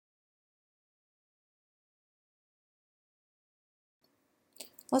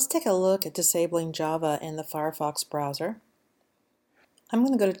Let's take a look at disabling Java in the Firefox browser. I'm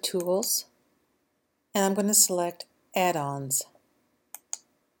going to go to Tools, and I'm going to select Add-ons.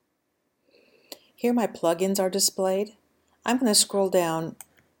 Here my plugins are displayed. I'm going to scroll down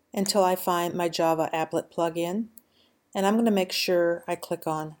until I find my Java applet plugin, and I'm going to make sure I click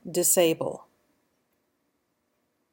on Disable.